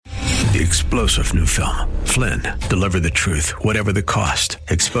The explosive new film, Flynn, deliver the truth, whatever the cost,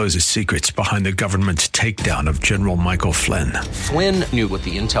 exposes secrets behind the government's takedown of General Michael Flynn. Flynn knew what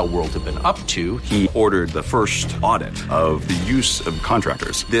the intel world had been up to. He ordered the first audit of the use of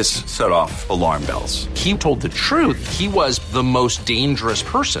contractors. This set off alarm bells. He told the truth. He was the most dangerous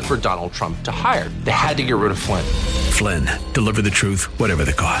person for Donald Trump to hire. They had to get rid of Flynn. Flynn, deliver the truth, whatever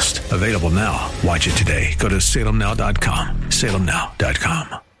the cost. Available now. Watch it today. Go to salemnow.com.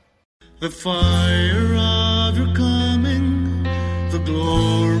 salemnow.com. The fire of your coming, the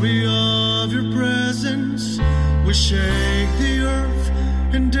glory of your presence will shake the earth,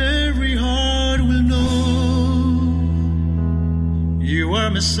 and every heart will know you are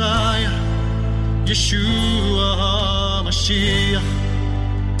Messiah, Yeshua HaMashiach,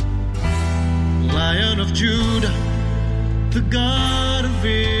 Lion of Judah, the God of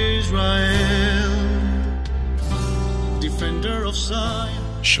Israel, defender of Zion.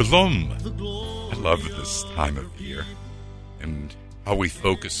 Shalom. I love this time of year and how we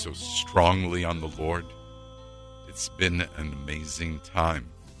focus so strongly on the Lord. It's been an amazing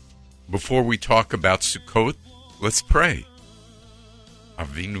time. Before we talk about Sukkot, let's pray.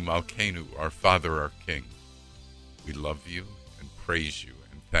 Avinu Malkeinu, our Father, our King, we love you and praise you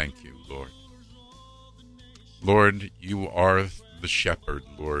and thank you, Lord. Lord, you are the shepherd,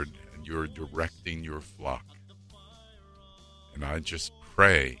 Lord, and you're directing your flock. And I just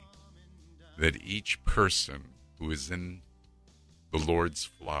pray that each person who is in the Lord's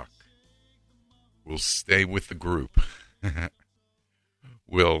flock will stay with the group,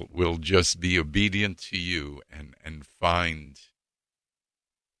 will just be obedient to you and find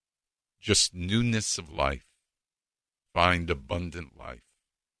just newness of life, find abundant life,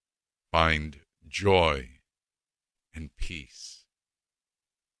 find joy and peace.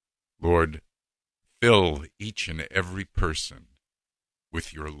 Lord, fill each and every person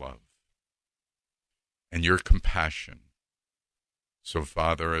with your love and your compassion. So,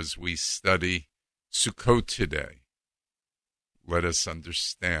 Father, as we study Sukkot today, let us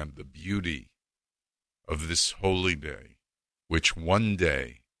understand the beauty of this holy day, which one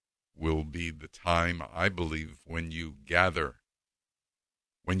day will be the time, I believe, when you gather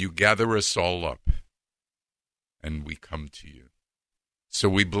us all up and we come to you. So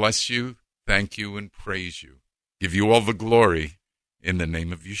we bless you, thank you, and praise you. Give you all the glory in the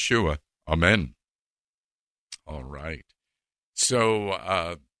name of Yeshua. Amen. All right.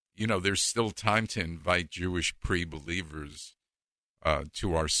 So, there's still time to invite Jewish pre-believers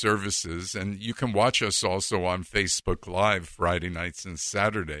to our services. And you can watch us also on Facebook Live Friday nights and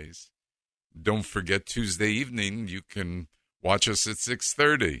Saturdays. Don't forget Tuesday evening, you can watch us at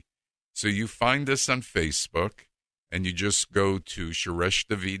 6:30. So you find us on Facebook, and you just go to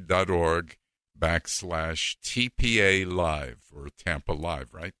shereshdavid.org/TPA Live, or Tampa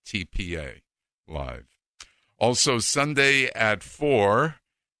Live, right? TPA Live. Also, Sunday at 4,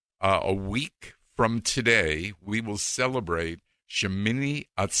 a week from today, we will celebrate Shemini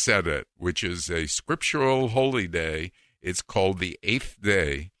Atzeret, which is a scriptural holy day. It's called the 8th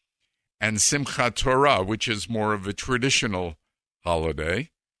day. And Simchat Torah, which is more of a traditional holiday,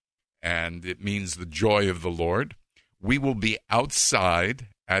 and it means the joy of the Lord. We will be outside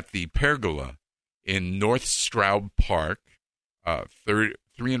at the pergola in North Straub Park,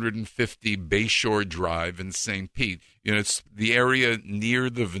 350 Bayshore Drive in St. Pete. It's the area near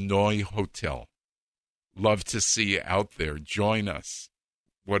the Vinoy Hotel. Love to see you out there. Join us.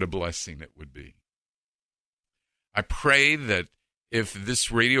 What a blessing it would be. I pray that if this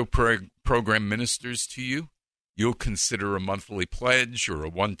radio program ministers to you, you'll consider a monthly pledge or a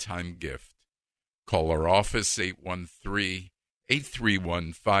one-time gift. Call our office,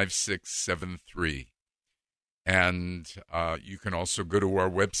 813-831-5673. And you can also go to our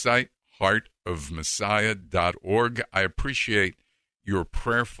website, heartofmessiah.org. I appreciate your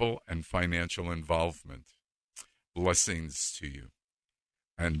prayerful and financial involvement. Blessings to you.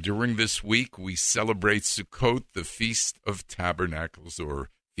 And during this week, we celebrate Sukkot, the Feast of Tabernacles, or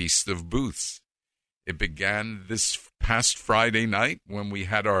Feast of Booths. It began this past Friday night when we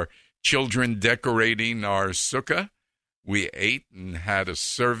had our children decorating our sukkah. We ate and had a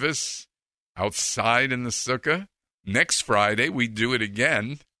service outside in the sukkah. Next Friday, we do it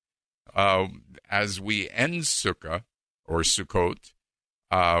again as we end sukkah, or Sukkot.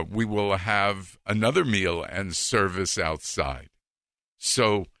 We will have another meal and service outside.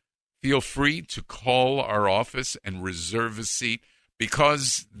 So feel free to call our office and reserve a seat.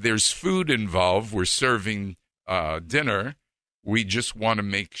 Because there's food involved, we're serving dinner. We just want to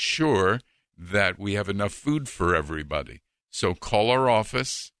make sure that we have enough food for everybody. So call our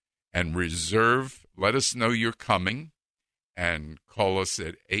office and reserve. Let us know you're coming. and call us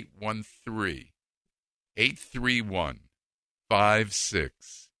at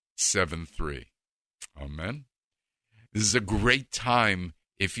 813-831-5673. Amen. This is a great time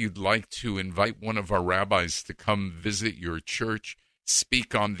if you'd like to invite one of our rabbis to come visit your church,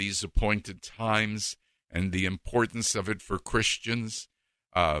 speak on these appointed times and the importance of it for Christians.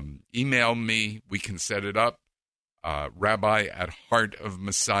 Email me. We can set it up,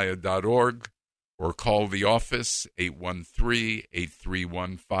 rabbi@heartofmessiah.org, or call the office,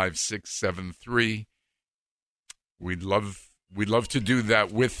 813-831-5673. We'd love to do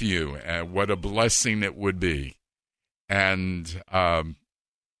that with you. What a blessing it would be. And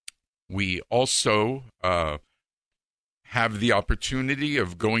we also have the opportunity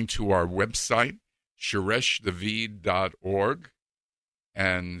of going to our website, shereshdavid.org.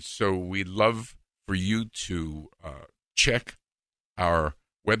 And so we'd love for you to check our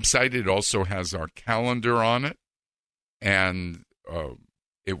website. It also has our calendar on it. And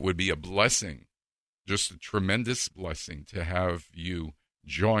it would be a blessing, just a tremendous blessing to have you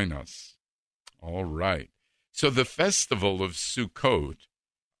join us. All right. So the festival of Sukkot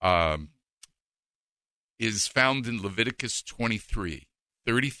is found in Leviticus 23,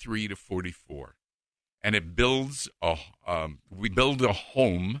 33 to 44. And it builds we build a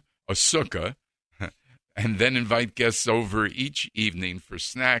home, a sukkah, and then invite guests over each evening for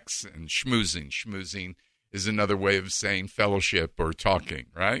snacks and schmoozing. Schmoozing is another way of saying fellowship or talking,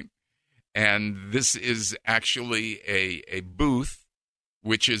 right? And this is actually a booth,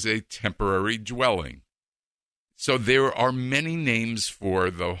 which is a temporary dwelling. So there are many names for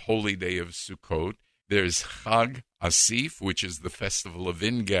the holy day of Sukkot. There's Chag Asif, which is the festival of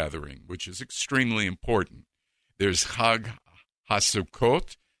ingathering, which is extremely important. There's Chag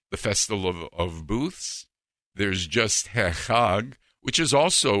HaSukkot, the festival of booths. There's just Chag, which is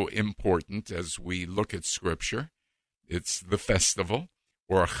also important as we look at Scripture. It's the festival.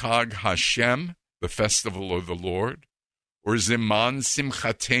 Or Chag Hashem, the festival of the Lord. Or Ziman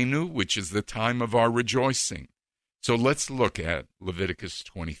Simchatenu, which is the time of our rejoicing. So let's look at Leviticus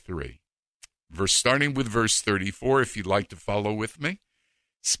 23. Starting with verse 34, if you'd like to follow with me.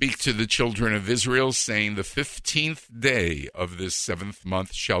 Speak to the children of Israel, saying, the 15th day of this 7th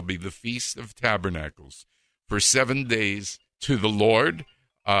month shall be the Feast of Tabernacles. For 7 days to the Lord.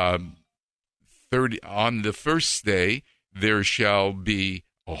 On the first day there shall be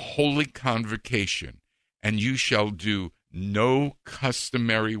a holy convocation, and you shall do no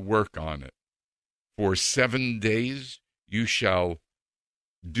customary work on it. For 7 days you shall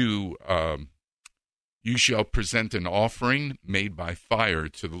present an offering made by fire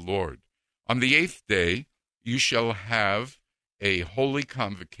to the Lord. On the 8th day you shall have a holy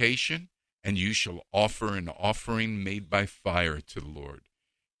convocation, and you shall offer an offering made by fire to the Lord.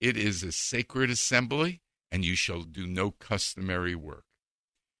 It is a sacred assembly, and you shall do no customary work.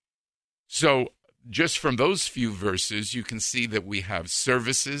 So, just from those few verses, you can see that we have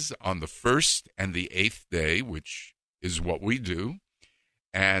services on the 1st and the 8th day, which is what we do.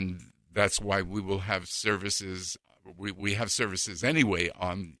 And that's why we will have services. We have services anyway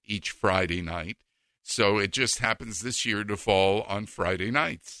on each Friday night. So it just happens this year to fall on Friday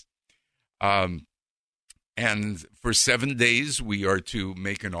nights. And for 7 days, we are to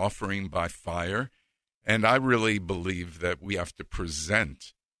make an offering by fire. And I really believe that we have to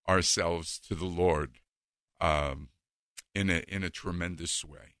present ourselves to the Lord in a tremendous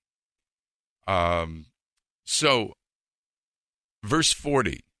way. So, verse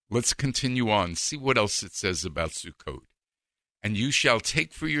 40, let's continue on. See what else it says about Sukkot. And you shall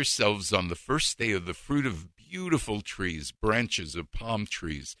take for yourselves on the first day of the fruit of beautiful trees, branches of palm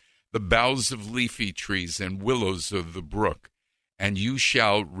trees, the boughs of leafy trees, and willows of the brook. And you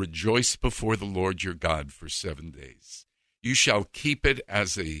shall rejoice before the Lord your God for 7 days. You shall keep it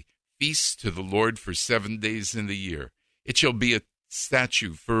as a feast to the Lord for 7 days in the year. It shall be a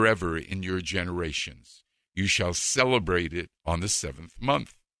statute forever in your generations. You shall celebrate it on the 7th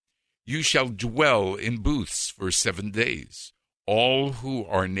month. You shall dwell in booths for 7 days. All who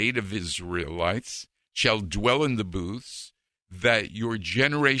are native Israelites shall dwell in the booths, that your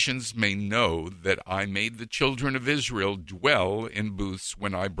generations may know that I made the children of Israel dwell in booths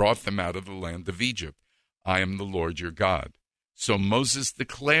when I brought them out of the land of Egypt. I am the Lord your God. So Moses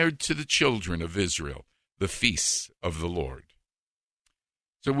declared to the children of Israel the feasts of the Lord.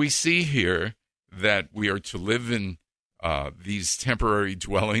 So we see here that we are to live in these temporary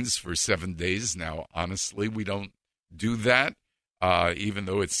dwellings for 7 days. Now, honestly, we don't do that, even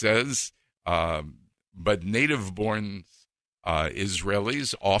though it says, but native-born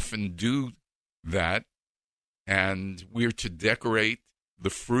Israelis often do that, and we're to decorate the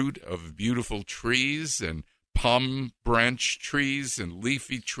fruit of beautiful trees and palm branch trees and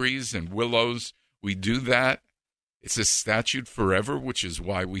leafy trees and willows. We do that. It's a statute forever, which is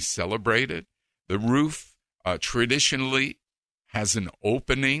why we celebrate it. The roof traditionally has an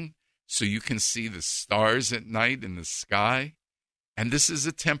opening so you can see the stars at night in the sky. And this is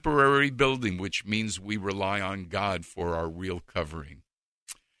a temporary building, which means we rely on God for our real covering.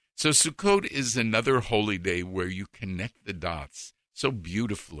 So Sukkot is another holy day where you connect the dots so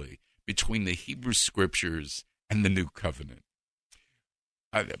beautifully between the Hebrew Scriptures and the New Covenant.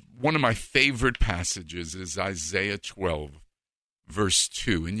 One of my favorite passages is Isaiah 12, verse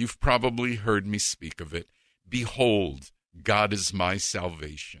 2, and you've probably heard me speak of it. Behold, God is my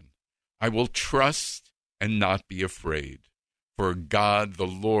salvation. I will trust and not be afraid. For God, the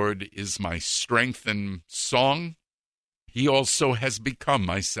Lord, is my strength and song. He also has become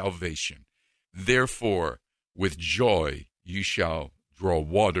my salvation. Therefore, with joy you shall draw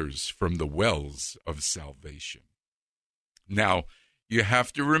waters from the wells of salvation. Now, you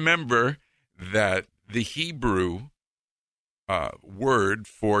have to remember that the Hebrew word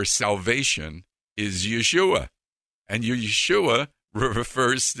for salvation is Yeshua, and Yeshua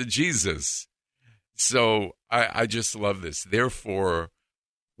refers to Jesus. So I just love this. Therefore,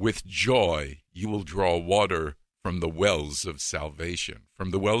 with joy, you will draw water from the wells of salvation,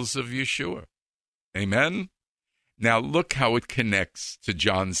 from the wells of Yeshua. Amen? Now look how it connects to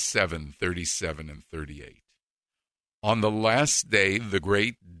John 7, 37 and 38. On the last day, the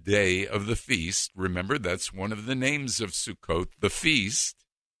great day of the feast, remember that's one of the names of Sukkot, the feast,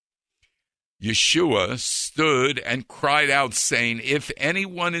 Yeshua stood and cried out, saying, if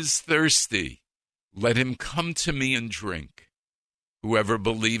anyone is thirsty, let him come to me and drink. Whoever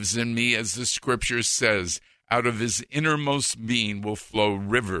believes in me, as the scripture says, out of his innermost being will flow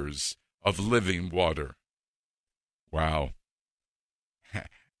rivers of living water. Wow.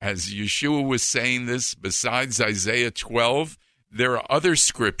 As Yeshua was saying this, besides Isaiah 12, there are other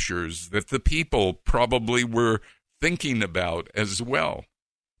scriptures that the people probably were thinking about as well.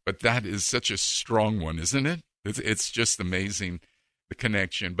 But that is such a strong one, isn't it? It's just amazing, the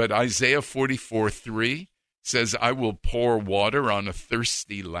connection. But Isaiah 44:3 says, I will pour water on a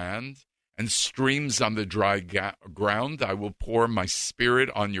thirsty land and streams on the dry ground. I will pour my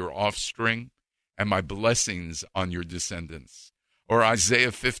spirit on your offspring and my blessings on your descendants. Or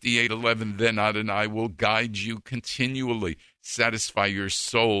Isaiah 58:11, then Adonai will guide you continually, satisfy your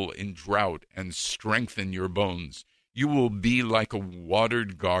soul in drought, and strengthen your bones. You will be like a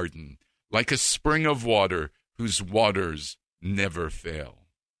watered garden, like a spring of water whose waters never fail.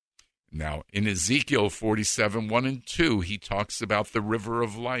 Now, in Ezekiel 47:1 and 2, he talks about the river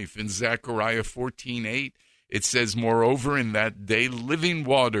of life. In Zechariah 14:8, it says, moreover, in that day, living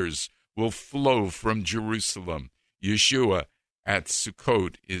waters will flow from Jerusalem. Yeshua at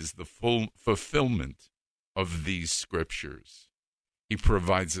Sukkot is the full fulfillment of these scriptures. He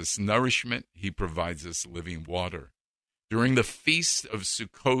provides us nourishment. He provides us living water. During the Feast of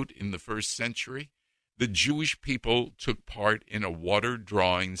Sukkot in the first century, the Jewish people took part in a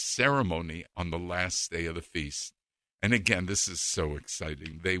water-drawing ceremony on the last day of the feast. And again, this is so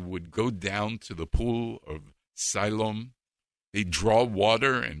exciting. They would go down to the pool of Siloam. They'd draw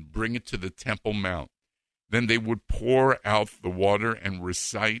water and bring it to the Temple Mount. Then they would pour out the water and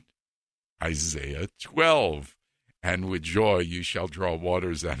recite Isaiah 12. And with joy you shall draw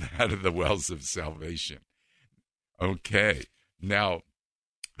waters out of the wells of salvation. Okay, now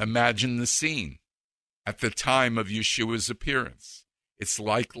imagine the scene. At the time of Yeshua's appearance, it's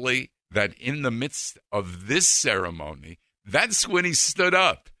likely that in the midst of this ceremony, that's when he stood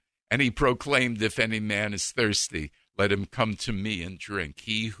up and he proclaimed, if any man is thirsty, let him come to me and drink.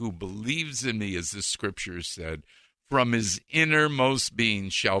 He who believes in me, as the scripture said, from his innermost being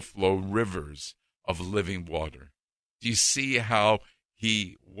shall flow rivers of living water. Do you see how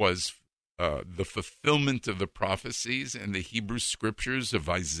he was the fulfillment of the prophecies in the Hebrew scriptures of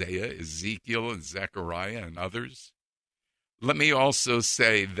Isaiah, Ezekiel, and Zechariah, and others? Let me also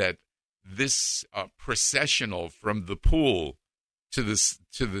say that this processional from the pool to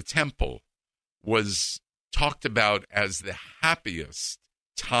the temple was talked about as the happiest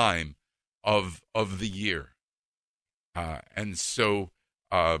time of the year. And so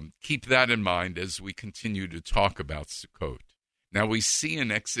keep that in mind as we continue to talk about Sukkot. Now we see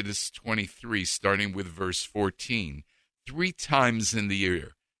in Exodus 23, starting with verse 14, 3 times in the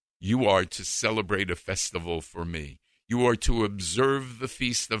year you are to celebrate a festival for me. You are to observe the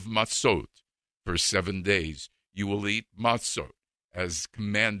Feast of Matzot. For 7 days you will eat matzot, as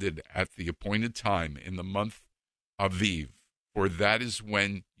commanded at the appointed time in the month Aviv, for that is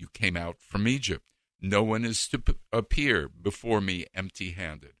when you came out from Egypt. No one is to appear before me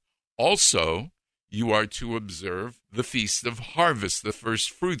empty-handed. Also, you are to observe the Feast of Harvest, the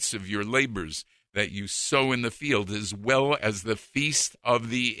first fruits of your labors that you sow in the field, as well as the Feast of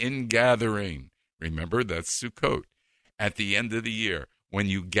the Ingathering. Remember, that's Sukkot, at the end of the year, when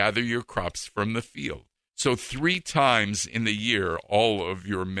you gather your crops from the field. So 3 times in the year, all of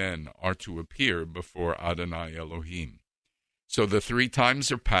your men are to appear before Adonai Elohim. So the 3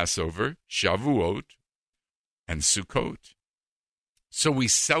 times are Passover, Shavuot, and Sukkot. So we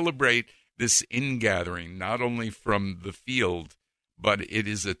celebrate this ingathering not only from the field, but it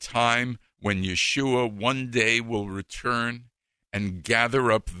is a time when Yeshua one day will return and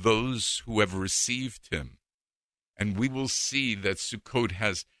gather up those who have received him. And we will see that Sukkot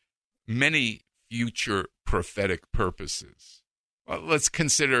has many future prophetic purposes. Well, let's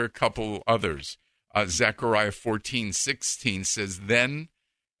consider a couple others. Zechariah 14:16 says, then,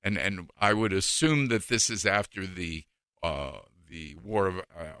 and I would assume that this is after the war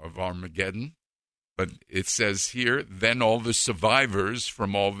of Armageddon, but it says here, then all the survivors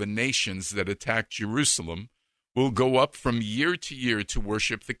from all the nations that attacked Jerusalem will go up from year to year to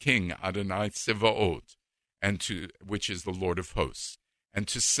worship the King, Adonai Tsevaot, which is the Lord of hosts, and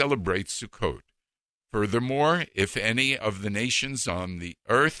to celebrate Sukkot. Furthermore, if any of the nations on the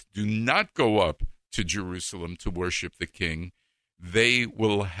earth do not go up to Jerusalem to worship the King, they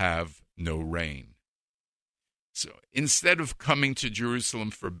will have no rain. So instead of coming to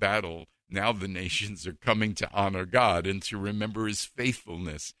Jerusalem for battle, now the nations are coming to honor God and to remember his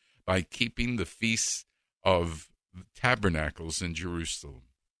faithfulness by keeping the Feast of Tabernacles in Jerusalem.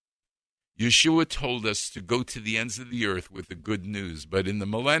 Yeshua told us to go to the ends of the earth with the good news, but in the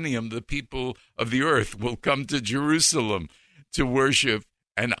millennium, the people of the earth will come to Jerusalem to worship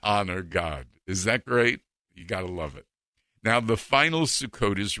and honor God. Is that great? You got to love it. Now, the final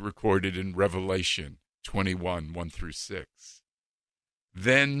Sukkot is recorded in Revelation 21, 1-6.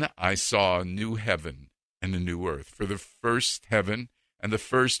 Then I saw a new heaven and a new earth, for the first heaven and the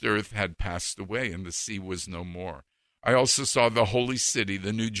first earth had passed away, and the sea was no more. I also saw the holy city,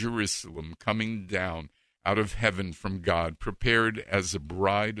 the new Jerusalem, coming down out of heaven from God, prepared as a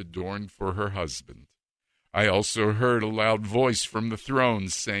bride adorned for her husband. I also heard a loud voice from the throne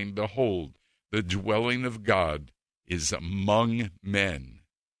saying, behold, the dwelling of God is among men,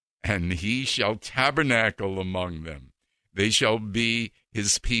 and he shall tabernacle among them. They shall be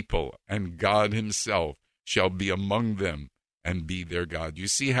his people, and God himself shall be among them and be their God. You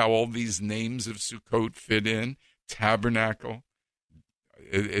see how all these names of Sukkot fit in? Tabernacle.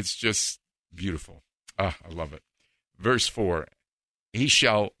 It's just beautiful. I love it. Verse 4, he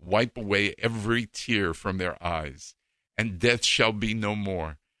shall wipe away every tear from their eyes, and death shall be no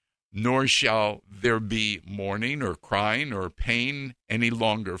more. Nor shall there be mourning or crying or pain any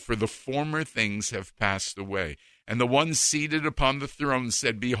longer, for the former things have passed away. And the one seated upon the throne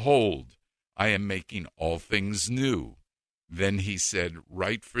said, behold, I am making all things new. Then he said,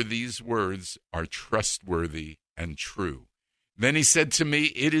 write, for these words are trustworthy and true. Then he said to me,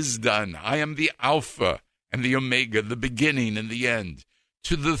 it is done. I am the Alpha and the Omega, the beginning and the end.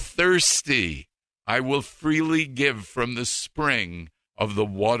 To the thirsty I will freely give from the spring of the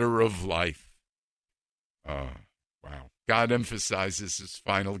water of life. Wow. God emphasizes his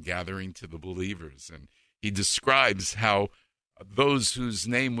final gathering to the believers, and he describes how those whose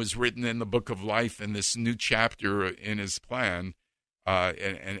name was written in the book of life in this new chapter in his plan,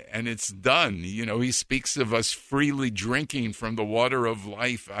 and it's done. You know, he speaks of us freely drinking from the water of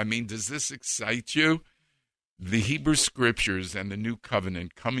life. I mean, does this excite you? The Hebrew Scriptures and the New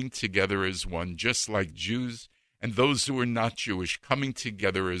Covenant coming together as one, just like Jews and those who are not Jewish coming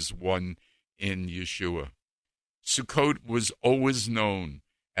together as one in Yeshua. Sukkot was always known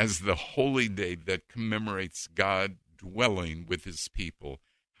as the holy day that commemorates God dwelling with his people.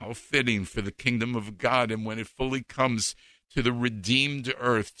 How fitting for the kingdom of God, and when it fully comes to the redeemed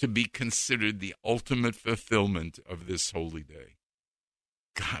earth, to be considered the ultimate fulfillment of this holy day.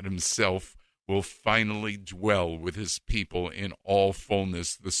 God himself will finally dwell with his people in all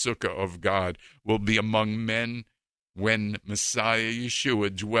fullness. The Sukkah of God will be among men when Messiah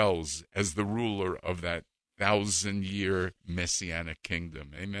Yeshua dwells as the ruler of that 1,000-year messianic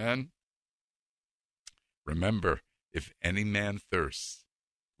kingdom. Amen? Remember, if any man thirsts,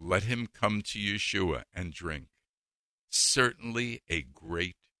 let him come to Yeshua and drink. Certainly a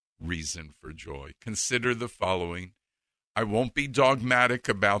great reason for joy. Consider the following. I won't be dogmatic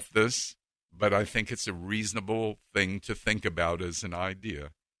about this, but I think it's a reasonable thing to think about as an idea.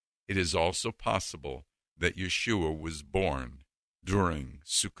 It is also possible that Yeshua was born during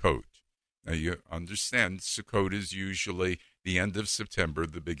Sukkot. Now, you understand, Sukkot is usually the end of September,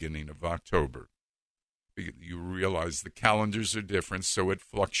 the beginning of October. You realize the calendars are different, so it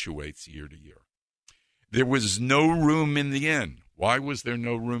fluctuates year to year. There was no room in the inn. Why was there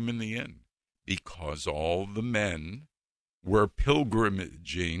no room in the inn? Because all the men were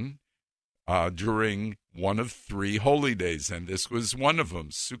pilgrimaging during one of 3 holy days, and this was one of them,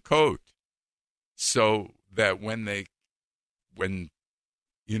 Sukkot. So that when they came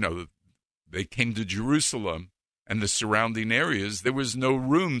to Jerusalem and the surrounding areas, there was no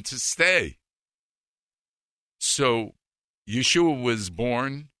room to stay. So Yeshua was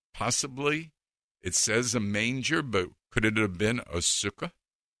born, possibly, it says a manger, but could it have been a sukkah?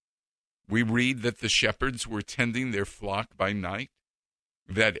 We read that the shepherds were tending their flock by night,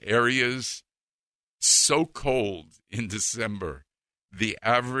 that areas so cold in December, the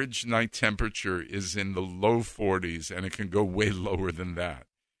average night temperature is in the low 40s, and it can go way lower than that.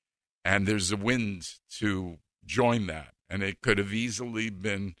 And there's a wind to join that, and it could have easily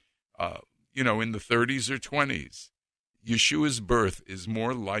been, in the 30s or 20s. Yeshua's birth is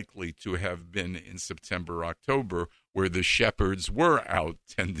more likely to have been in September, October, where the shepherds were out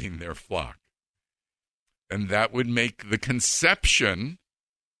tending their flock. And that would make the conception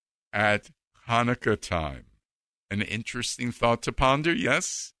at Hanukkah time. An interesting thought to ponder,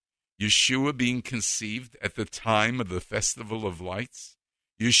 yes? Yeshua being conceived at the time of the Festival of Lights.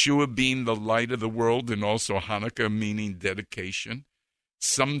 Yeshua being the light of the world, and also Hanukkah meaning dedication.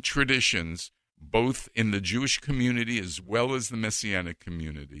 Some traditions, both in the Jewish community as well as the Messianic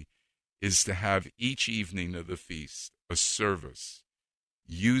community, is to have each evening of the feast a service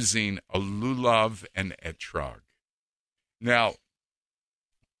using a lulav and etrog. Now,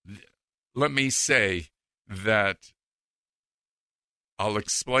 let me say that I'll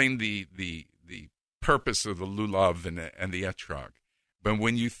explain the purpose of the lulav and the etrog. But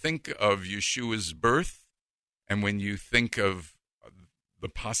when you think of Yeshua's birth, and when you think of the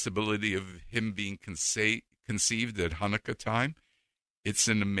possibility of him being conceived at Hanukkah time, it's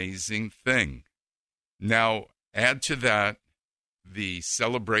an amazing thing. Now, add to that the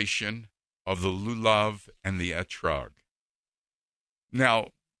celebration of the lulav and the etrog. Now,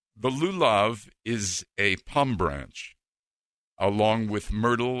 the lulav is a palm branch, along with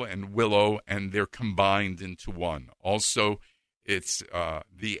myrtle and willow, and they're combined into one. Also, it's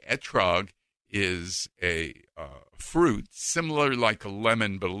the etrog is a fruit similar like a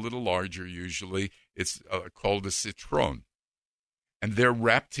lemon, but a little larger usually. It's called a citron. And they're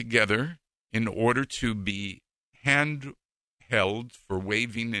wrapped together in order to be hand-held for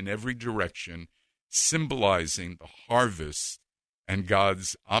waving in every direction, symbolizing the harvest and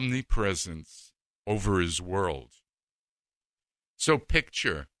God's omnipresence over his world. So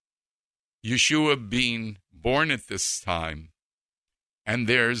picture Yeshua being born at this time, and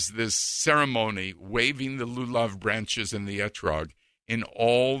there's this ceremony waving the lulav branches and the etrog in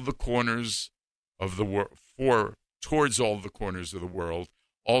all the corners of the world, towards all the corners of the world,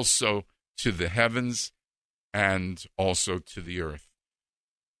 also to the heavens and also to the earth.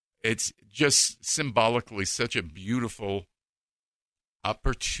 It's just symbolically such a beautiful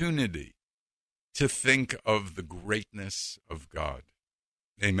opportunity to think of the greatness of God.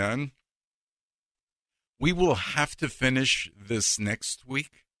 Amen. We will have to finish this next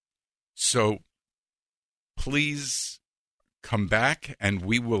week, so please come back and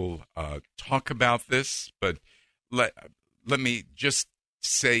we will talk about this. But let me just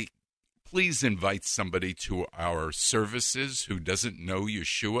say, please invite somebody to our services who doesn't know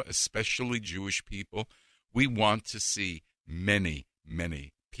Yeshua, especially Jewish people. We want to see many,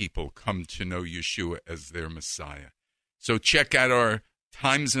 many people come to know Yeshua as their Messiah. So check out our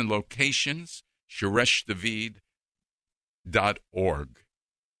times and locations, ShoreshDavid.org.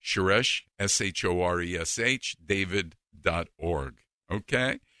 Shoresh, SHORESH, David.org.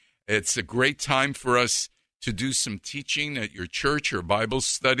 Okay? It's a great time for us to do some teaching at your church or Bible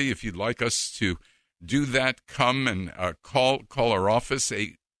study. If you'd like us to do that, come and call our office,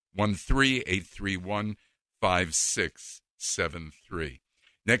 813-831-5673.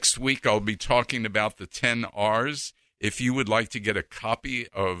 Next week, I'll be talking about the 10 R's. If you would like to get a copy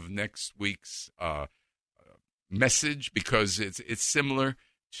of next week's message, because it's similar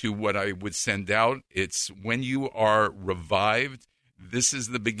to what I would send out. It's when you are revived. This is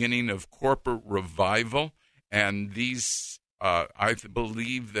the beginning of corporate revival, and these I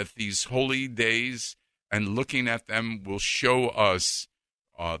believe that these holy days and looking at them will show us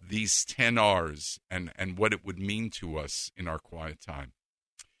these 10 R's and what it would mean to us in our quiet time.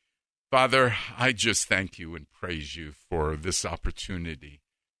 Father, I just thank you and praise you for this opportunity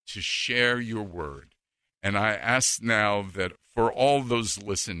to share your word. And I ask now that for all those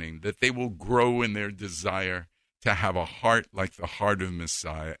listening, that they will grow in their desire to have a heart like the heart of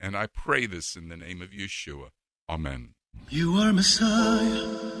Messiah. And I pray this in the name of Yeshua. Amen. You are Messiah,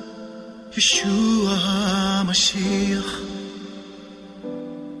 Yeshua HaMashiach,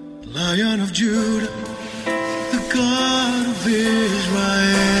 Lion of Judah, the God of Israel.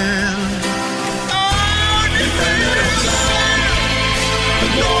 Oh, defend the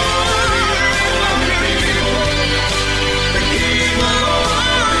Lord of the King of all.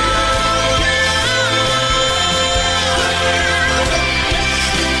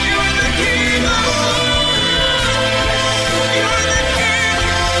 You're the King of all. You're the King.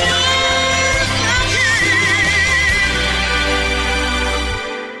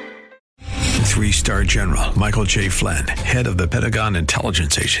 Three-star General Michael J. Flynn, head of the Pentagon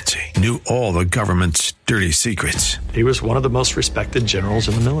Intelligence Agency, knew all the government's dirty secrets. He was one of the most respected generals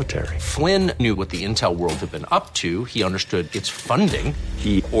in the military. Flynn knew what the intel world had been up to. He understood its funding.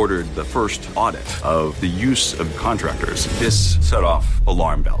 He ordered the first audit of the use of contractors. This set off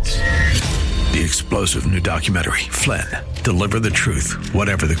alarm bells. The explosive new documentary, Flynn, Deliver the Truth,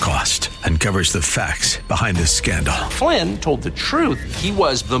 Whatever the Cost, uncovers the facts behind this scandal. Flynn told the truth. He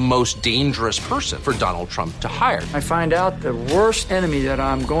was the most dangerous person for Donald Trump to hire. I find out the worst enemy that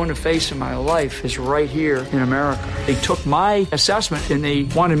I'm going to face in my life is right here in America. They took my assessment and they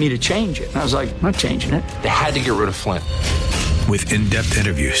wanted me to change it. And I was like, I'm not changing it. They had to get rid of Flynn. With in-depth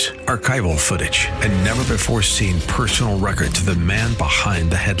interviews, archival footage, and never-before-seen personal records of the man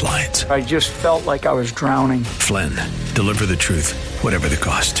behind the headlines. I just felt like I was drowning. Flynn, Deliver the Truth, Whatever the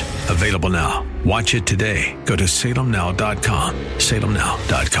Cost. Available now. Watch it today. Go to salemnow.com.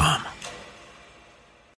 salemnow.com.